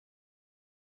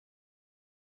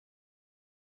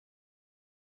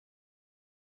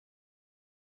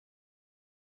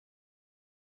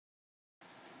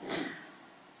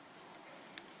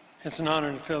It's an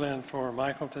honor to fill in for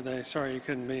Michael today. Sorry you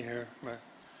couldn't be here, but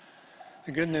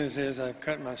the good news is I've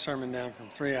cut my sermon down from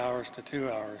 3 hours to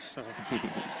 2 hours, so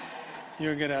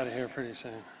you'll get out of here pretty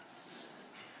soon.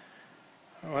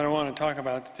 What I want to talk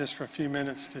about just for a few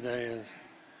minutes today is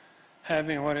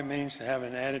having what it means to have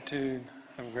an attitude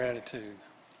of gratitude.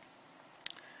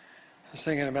 I was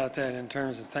thinking about that in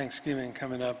terms of Thanksgiving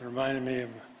coming up. It reminded me of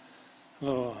a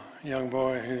little young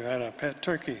boy who had a pet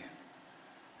turkey.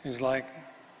 He was like,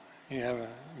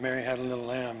 Mary had a little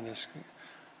lamb, this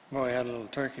boy had a little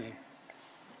turkey.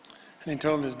 And he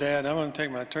told his dad, I'm going to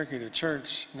take my turkey to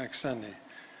church next Sunday.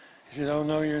 He said, oh,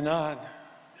 no, you're not.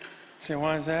 He said,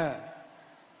 why is that?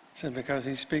 He said, because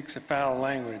he speaks a foul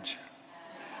language.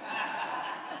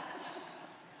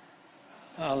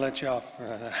 I'll let you off for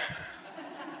that.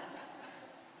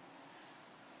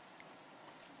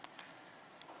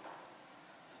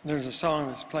 There's a song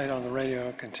that's played on the radio,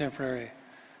 a contemporary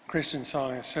Christian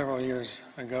song several years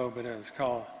ago, but it was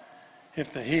called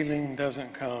If the Healing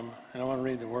Doesn't Come. And I want to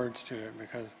read the words to it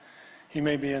because you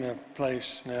may be in a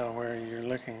place now where you're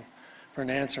looking for an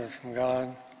answer from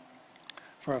God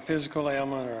for a physical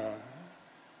ailment or a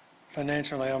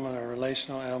financial ailment or a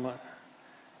relational ailment.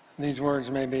 These words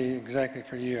may be exactly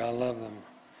for you. I love them.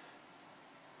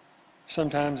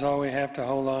 Sometimes all we have to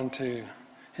hold on to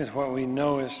is what we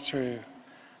know is true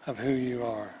of who you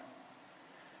are.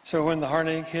 So when the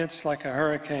heartache hits like a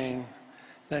hurricane,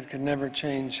 that could never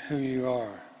change who you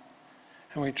are.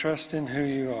 And we trust in who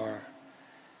you are,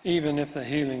 even if the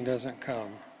healing doesn't come.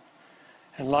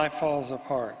 And life falls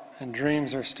apart, and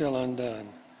dreams are still undone.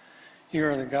 You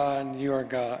are the God, you are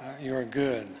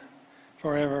good,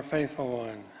 forever faithful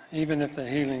one, even if the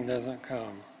healing doesn't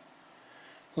come.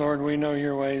 Lord, we know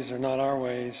your ways are not our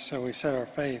ways, so we set our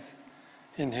faith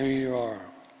in who you are.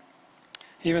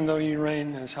 Even though you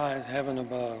reign as high as heaven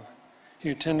above,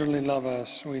 you tenderly love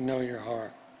us, we know your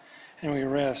heart, and we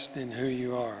rest in who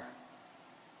you are.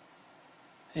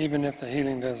 Even if the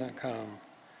healing doesn't come,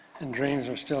 and dreams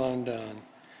are still undone,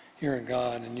 you are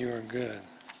God and you are good.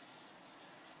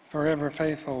 Forever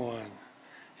faithful one,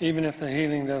 even if the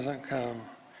healing doesn't come,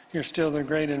 you're still the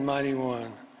great and mighty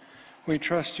one. We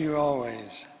trust you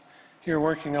always. You're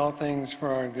working all things for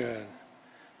our good.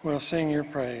 We'll sing your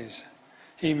praise,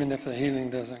 even if the healing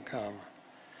doesn't come.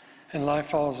 And life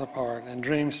falls apart and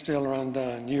dreams still are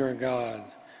undone. You are God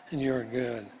and you are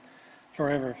good,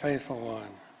 forever faithful one.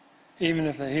 Even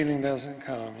if the healing doesn't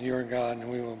come, you are God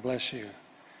and we will bless you.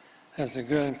 As the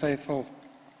good and faithful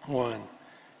one,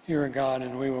 you are God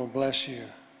and we will bless you.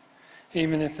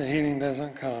 Even if the healing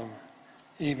doesn't come,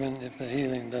 even if the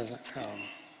healing doesn't come.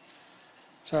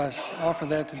 So I offer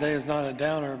that today as not a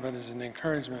downer, but as an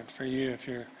encouragement for you if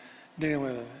you're dealing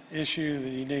with an issue that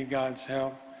you need God's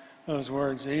help. Those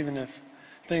words, even if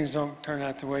things don't turn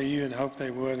out the way you had hoped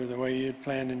they would or the way you had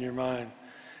planned in your mind,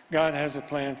 God has a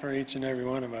plan for each and every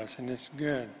one of us, and it's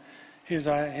good. His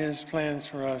plans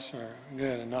for us are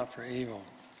good and not for evil.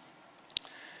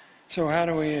 So how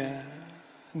do we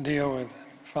deal with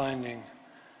finding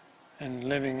and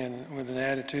living with an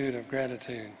attitude of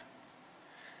gratitude?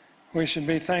 We should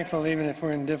be thankful even if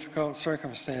we're in difficult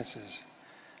circumstances.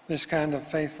 This kind of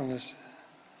thankfulness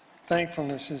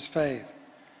is faith.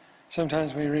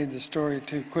 Sometimes we read the story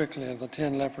too quickly of the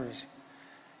 10 lepers.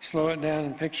 Slow it down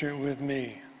and picture it with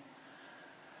me.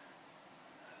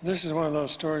 This is one of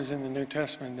those stories in the New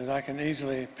Testament that I can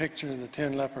easily picture the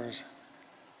 10 lepers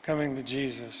coming to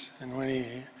Jesus. And when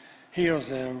he heals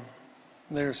them,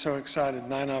 they're so excited.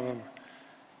 9 of them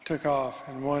took off,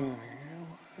 and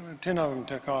 10 of them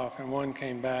took off, and 1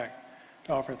 came back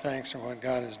to offer thanks for what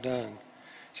God has done.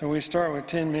 So we start with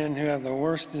 10 men who have the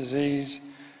worst disease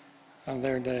of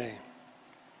their day.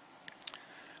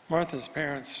 Martha's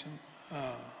parents,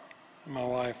 my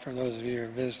wife, for those of you who are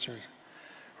visitors,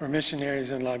 were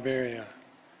missionaries in Liberia.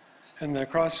 And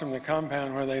across from the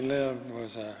compound where they lived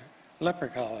was a leper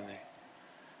colony.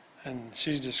 And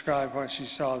she described what she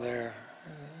saw there.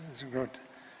 It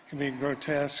can be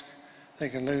grotesque. They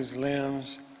can lose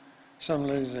limbs. Some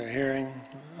lose their hearing.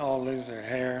 All lose their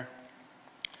hair.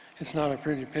 It's not a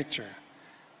pretty picture.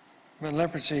 But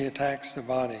leprosy attacks the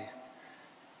body,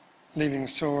 leaving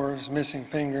sores, missing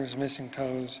fingers, missing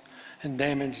toes, and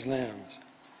damaged limbs.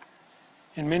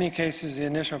 In many cases, the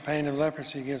initial pain of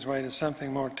leprosy gives way to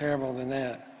something more terrible than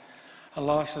that, a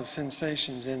loss of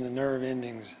sensations in the nerve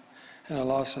endings and a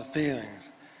loss of feelings.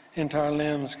 Entire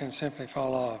limbs can simply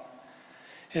fall off.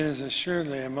 It is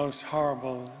assuredly a most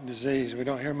horrible disease. We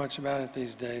don't hear much about it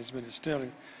these days, but it still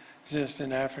exists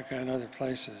in Africa and other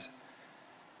places.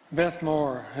 Beth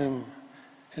Moore, whom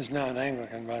is now an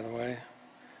Anglican, by the way,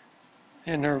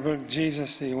 in her book,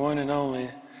 Jesus, the One and Only,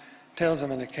 tells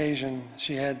of an occasion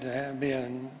she had to be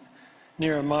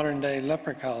near a modern-day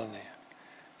leper colony.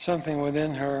 Something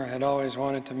within her had always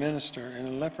wanted to minister in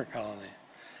a leper colony.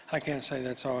 I can't say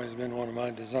that's always been one of my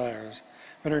desires,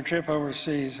 but her trip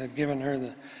overseas had given her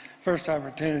the first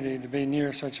opportunity to be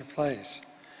near such a place.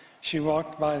 She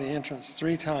walked by the entrance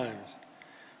 3 times.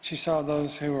 She saw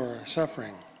those who were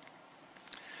suffering.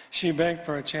 She begged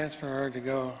for a chance for her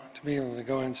to be able to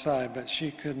go inside, but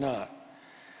she could not.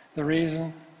 The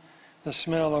reason? The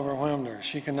smell overwhelmed her.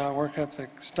 She could not work up the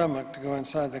stomach to go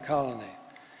inside the colony.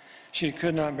 She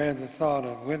could not bear the thought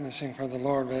of witnessing for the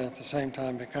Lord, but at the same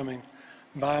time becoming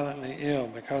violently ill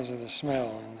because of the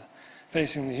smell and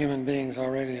facing the human beings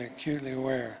already acutely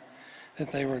aware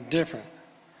that they were different.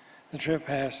 The trip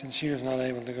passed and she was not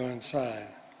able to go inside.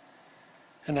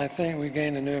 And I think we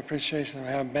gained a new appreciation of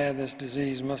how bad this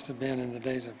disease must have been in the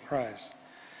days of Christ.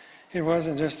 It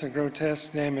wasn't just the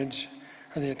grotesque damage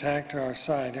or the attack to our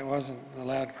sight. It wasn't the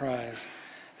loud cries,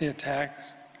 the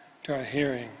attacks to our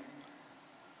hearing.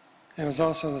 It was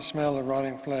also the smell of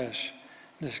rotting flesh,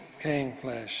 decaying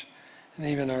flesh, and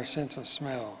even our sense of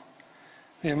smell.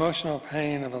 The emotional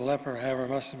pain of a leper, however,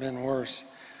 must have been worse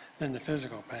than the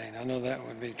physical pain. I know that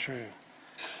would be true.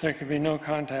 There could be no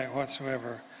contact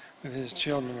whatsoever with his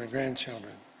children or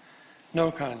grandchildren.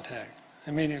 No contact.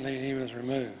 Immediately he was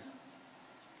removed.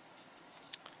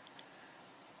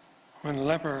 When the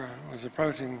leper was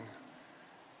approaching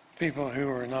people who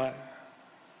were not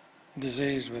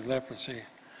diseased with leprosy,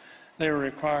 they were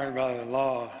required by the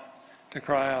law to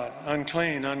cry out,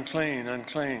 "Unclean, unclean,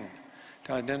 unclean,"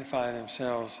 to identify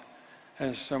themselves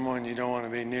as someone you don't want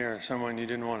to be near, someone you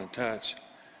didn't want to touch.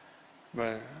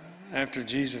 But after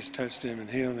Jesus touched them and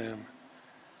healed them,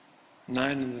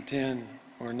 9 of the 10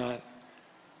 were not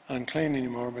unclean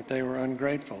anymore, but they were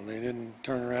ungrateful. They didn't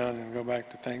turn around and go back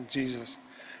to thank Jesus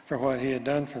for what he had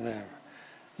done for them.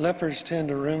 Lepers tend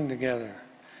to room together,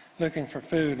 looking for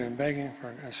food and begging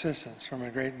for assistance from a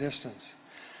great distance,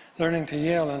 learning to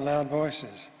yell in loud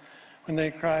voices. When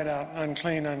they cried out,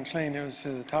 "Unclean, unclean," it was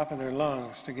to the top of their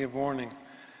lungs to give warning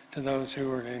to those who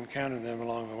were to encounter them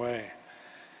along the way.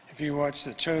 If you watch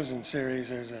the Chosen series,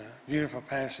 there's a beautiful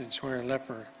passage where a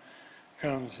leper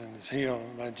comes and is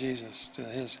healed by Jesus. To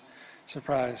his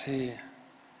surprise, he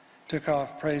took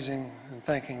off praising and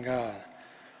thanking God.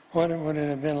 What would it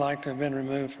have been like to have been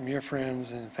removed from your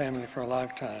friends and family for a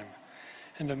lifetime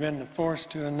and to have been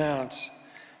forced to announce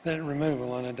that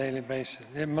removal on a daily basis?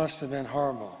 It must have been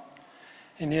horrible.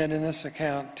 And yet in this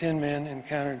account, 10 men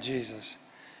encountered Jesus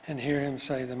and hear him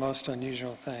say the most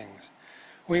unusual things.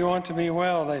 "We want to be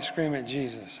well," they scream at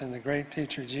Jesus. And the great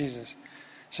teacher Jesus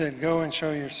said, "Go and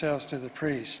show yourselves to the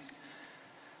priest."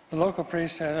 The local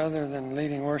priest did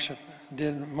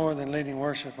more than leading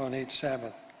worship on each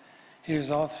Sabbath. He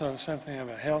was also something of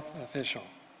a health official.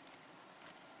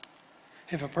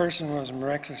 If a person was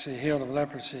miraculously healed of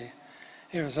leprosy,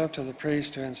 it was up to the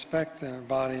priest to inspect their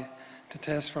body to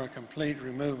test for a complete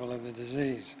removal of the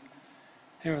disease.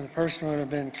 The person would have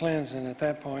been cleansed, and at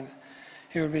that point,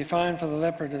 it would be fine for the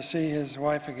leper to see his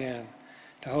wife again,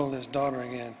 to hold his daughter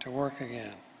again, to work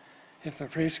again. If the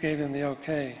priest gave him the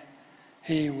okay,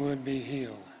 he would be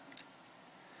healed.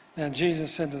 Now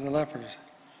Jesus said to the lepers,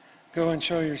 "Go and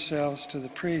show yourselves to the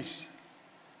priests."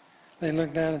 They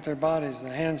look down at their bodies. The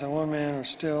hands of one man are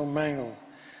still mangled.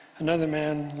 Another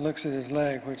man looks at his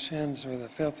leg, which ends with a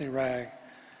filthy rag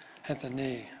at the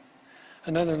knee.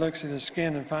 Another looks at his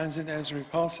skin and finds it as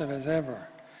repulsive as ever.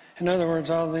 In other words,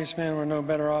 all of these men were no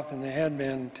better off than they had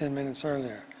been 10 minutes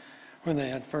earlier when they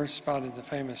had first spotted the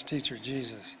famous teacher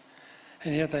Jesus.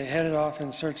 And yet they headed off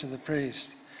in search of the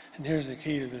priest. And here's the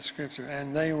key to the scripture.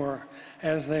 And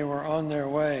as they were on their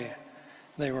way,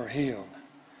 they were healed.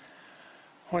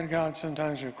 What God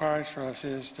sometimes requires for us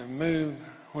is to move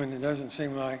when it doesn't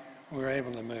seem like we're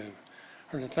able to move,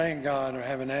 or to thank God or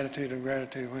have an attitude of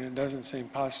gratitude when it doesn't seem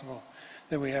possible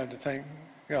that we have to thank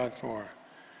God for.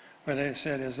 But it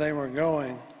said as they were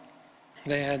going,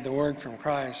 they had the word from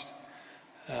Christ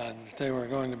that they were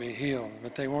going to be healed.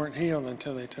 But they weren't healed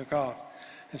until they took off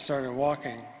and started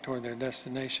walking toward their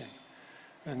destination.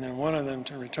 And then one of them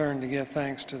to return to give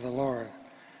thanks to the Lord.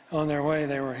 On their way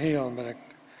they were healed, but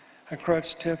a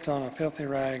crutch tipped on a filthy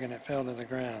rag and it fell to the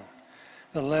ground.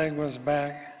 The leg was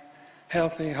back,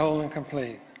 healthy, whole, and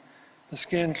complete. The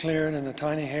skin cleared and the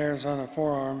tiny hairs on a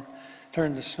forearm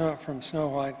turned from snow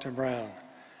white to brown.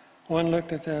 One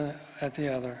looked at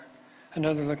the other,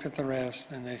 another looked at the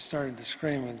rest, and they started to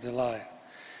scream with delight.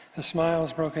 The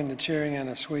smiles broke into cheering and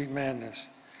a sweet madness.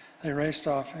 They raced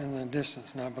off in the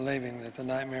distance, not believing that the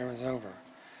nightmare was over.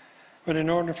 But in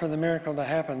order for the miracle to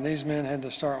happen, these men had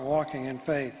to start walking in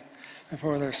faith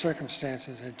before their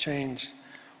circumstances had changed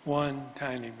one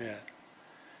tiny bit.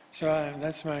 So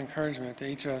that's my encouragement to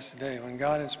each of us today. When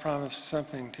God has promised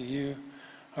something to you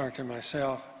or to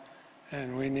myself,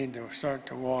 and we need to start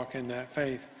to walk in that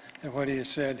faith that what he has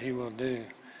said he will do.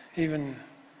 Even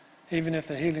if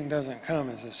the healing doesn't come,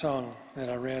 as the song that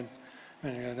I read a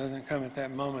minute ago, doesn't come at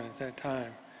that moment, at that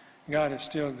time, God is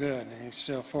still good, and he's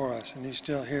still for us, and he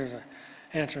still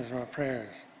answers our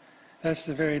prayers. That's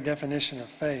the very definition of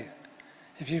faith.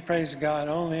 If you praise God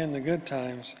only in the good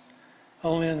times,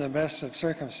 only in the best of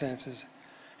circumstances,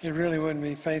 it really wouldn't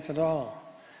be faith at all.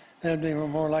 That'd be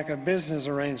more like a business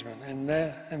arrangement, and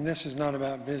this is not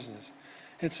about business.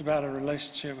 It's about a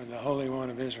relationship with the Holy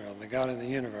One of Israel, the God of the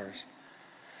universe.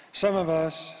 Some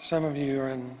of you are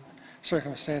in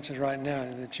circumstances right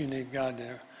now that you need God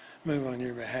to move on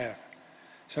your behalf.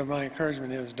 So my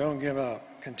encouragement is, don't give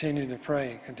up. Continue to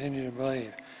pray, continue to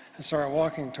believe, and start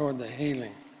walking toward the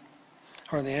healing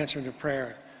or the answer to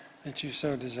prayer that you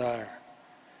so desire.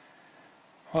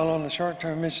 While on a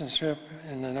short-term mission trip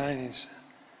in the 90s,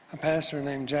 a pastor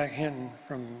named Jack Hinton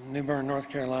from New Bern, North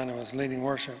Carolina, was leading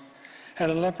worship at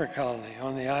a leper colony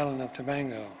on the island of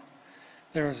Tobago.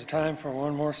 There was a time for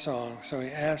one more song, so he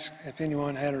asked if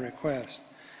anyone had a request,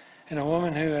 and a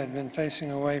woman who had been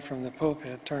facing away from the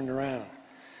pulpit turned around.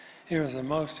 It was the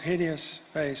most hideous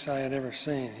face I had ever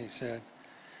seen, he said.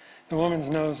 The woman's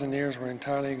nose and ears were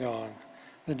entirely gone.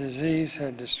 The disease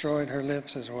had destroyed her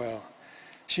lips as well.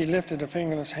 She lifted a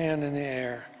fingerless hand in the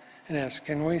air and asked,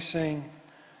 "Can we sing,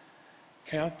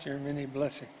 'Count Your Many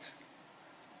Blessings'?"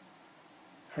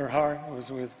 Her heart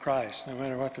was with Christ, no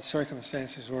matter what the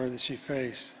circumstances were that she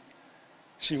faced.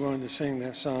 She wanted to sing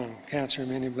that song, "Count Your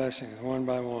Many Blessings," one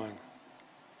by one.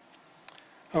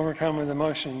 Overcome with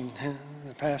emotion,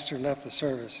 the pastor left the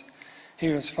service. He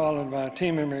was followed by a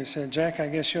team member who said, "Jack, I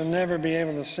guess you'll never be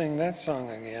able to sing that song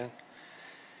again."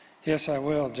 "Yes, I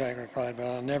will," Jack replied, "but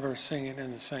I'll never sing it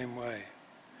in the same way."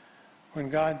 When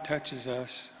God touches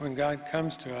us, when God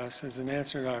comes to us as an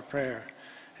answer to our prayer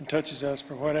and touches us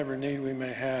for whatever need we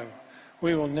may have,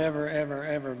 we will never, ever,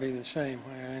 ever be the same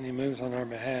when he moves on our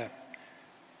behalf.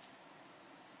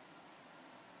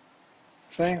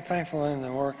 Thankful in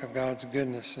the work of God's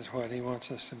goodness is what he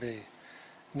wants us to be.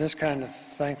 This kind of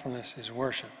thankfulness is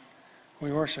worship.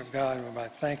 We worship God by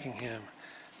thanking him,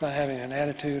 by having an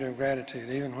attitude of gratitude.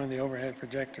 Even when the overhead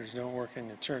projectors don't work in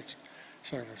the church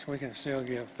service, we can still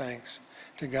give thanks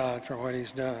to God for what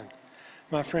he's done.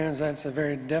 My friends, that's the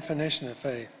very definition of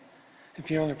faith. If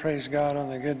you only praise God on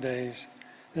the good days,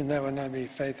 then that would not be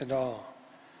faith at all.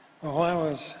 Well, why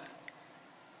was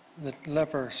the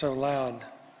leper so loud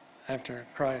after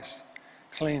Christ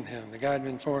cleaned him? The guy had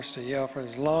been forced to yell for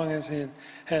as long as he had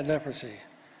had leprosy.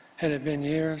 Had it been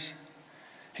years?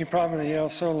 He probably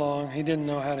yelled so long he didn't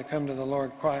know how to come to the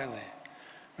Lord quietly.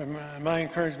 But my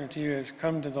encouragement to you is,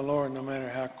 come to the Lord no matter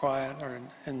how quiet or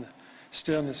in the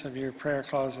stillness of your prayer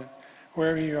closet.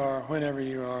 Wherever you are, whenever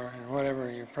you are, and whatever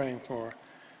you're praying for,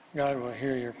 God will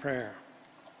hear your prayer.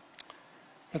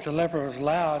 But the leper was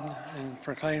loud and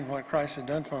proclaimed what Christ had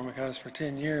done for him, because for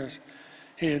 10 years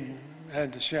he had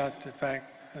had to shout the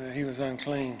fact that he was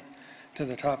unclean to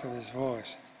the top of his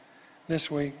voice.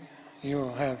 This week you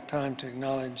will have time to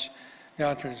acknowledge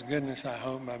God for his goodness, I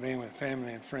hope, by being with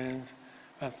family and friends,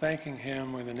 by thanking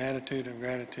him with an attitude of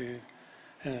gratitude,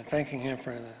 and thanking him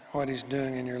for what he's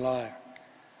doing in your life.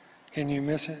 Can you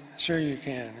miss it? Sure you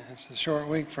can. It's a short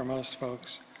week for most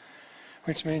folks,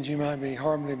 which means you might be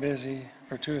horribly busy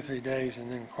for 2 or 3 days and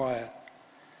then quiet.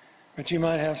 But you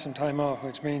might have some time off,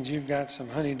 which means you've got some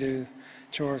honey-do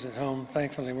chores at home.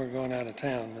 Thankfully, we're going out of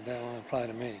town, but that won't apply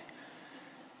to me.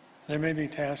 There may be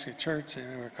tasks at church that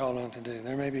we're called on to do.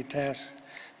 There may be tasks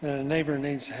that a neighbor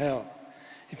needs help.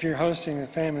 If you're hosting a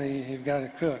family, you've got to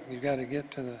cook. You've got to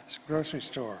get to the grocery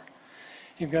store.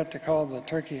 You've got to call the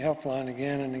turkey helpline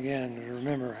again and again to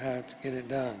remember how to get it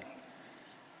done.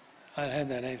 I had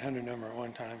that 800 number at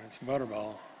one time. It's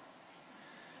Butterball.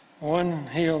 One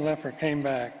healed leper came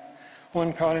back.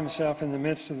 One caught himself in the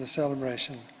midst of the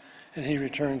celebration, and he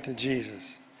returned to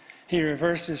Jesus. He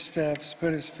reversed his steps,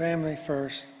 put his family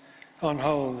first, on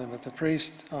hold, with the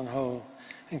priest on hold,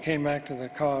 and came back to the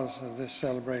cause of this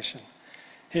celebration.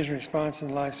 His response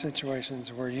in life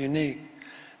situations were unique,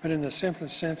 but in the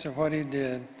simplest sense of what he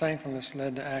did, thankfulness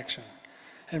led to action.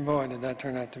 And boy, did that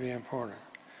turn out to be important.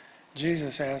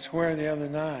 Jesus asked, "Where are the other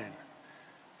 9?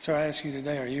 So I ask you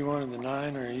today, are you one of the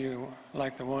 9, or are you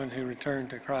like the one who returned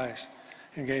to Christ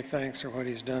and gave thanks for what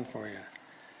he's done for you?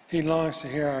 He longs to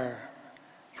hear our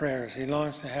prayers. He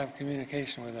longs to have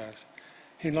communication with us.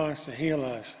 He longs to heal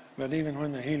us. But even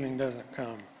when the healing doesn't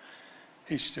come,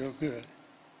 he's still good.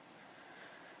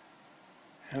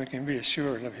 And we can be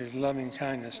assured of his loving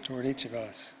kindness toward each of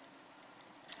us.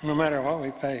 No matter what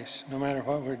we face, no matter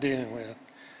what we're dealing with.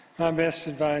 My best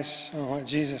advice on what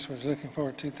Jesus was looking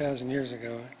for 2,000 years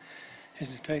ago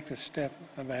is to take the step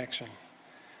of action.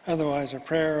 Otherwise, a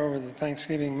prayer over the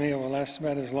Thanksgiving meal will last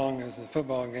about as long as the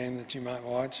football game that you might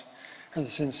watch or the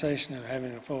sensation of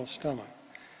having a full stomach.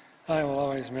 I will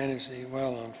always manage to eat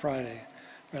well on Friday,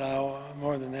 but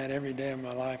more than that, every day of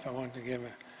my life I want to give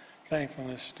a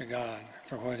thankfulness to God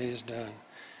for what he has done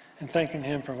and thanking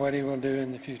him for what he will do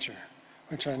in the future,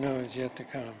 which I know is yet to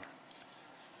come.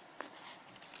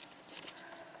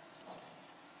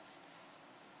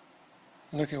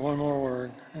 Look at one more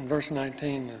word. In verse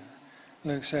 19 of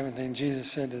Luke 17,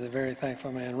 Jesus said to the very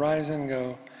thankful man, "Rise and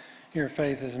go, your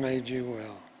faith has made you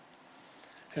well."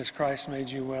 Has Christ made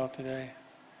you well today?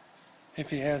 If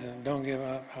he hasn't, don't give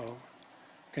up hope.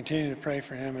 Continue to pray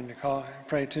for him and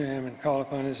pray to him and call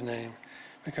upon his name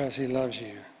because he loves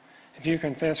you. If you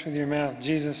confess with your mouth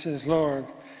Jesus is Lord,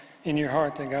 in your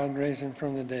heart that God raised him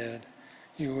from the dead,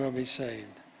 you will be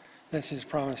saved. That's his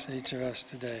promise to each of us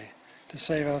today, to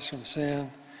save us from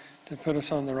sin, to put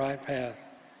us on the right path,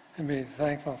 and be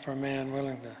thankful for a man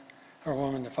willing to, or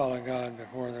woman to follow God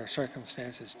before their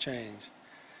circumstances change.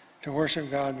 To worship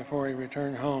God before he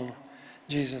returned home,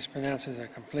 Jesus pronounces a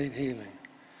complete healing,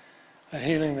 a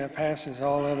healing that passes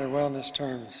all other wellness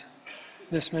terms.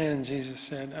 This man, Jesus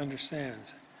said,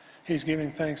 understands. He's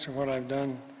giving thanks for what I've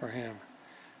done for him.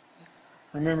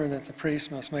 Remember that the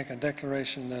priest must make a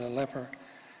declaration that a leper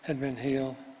had been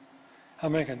healed. I'll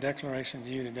make a declaration to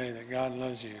you today that God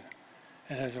loves you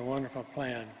and has a wonderful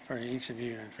plan for each of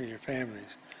you and for your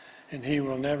families. And he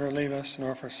will never leave us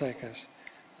nor forsake us.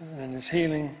 And his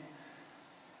healing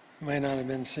may not have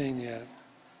been seen yet,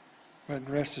 but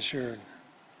rest assured,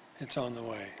 it's on the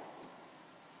way.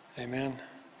 Amen.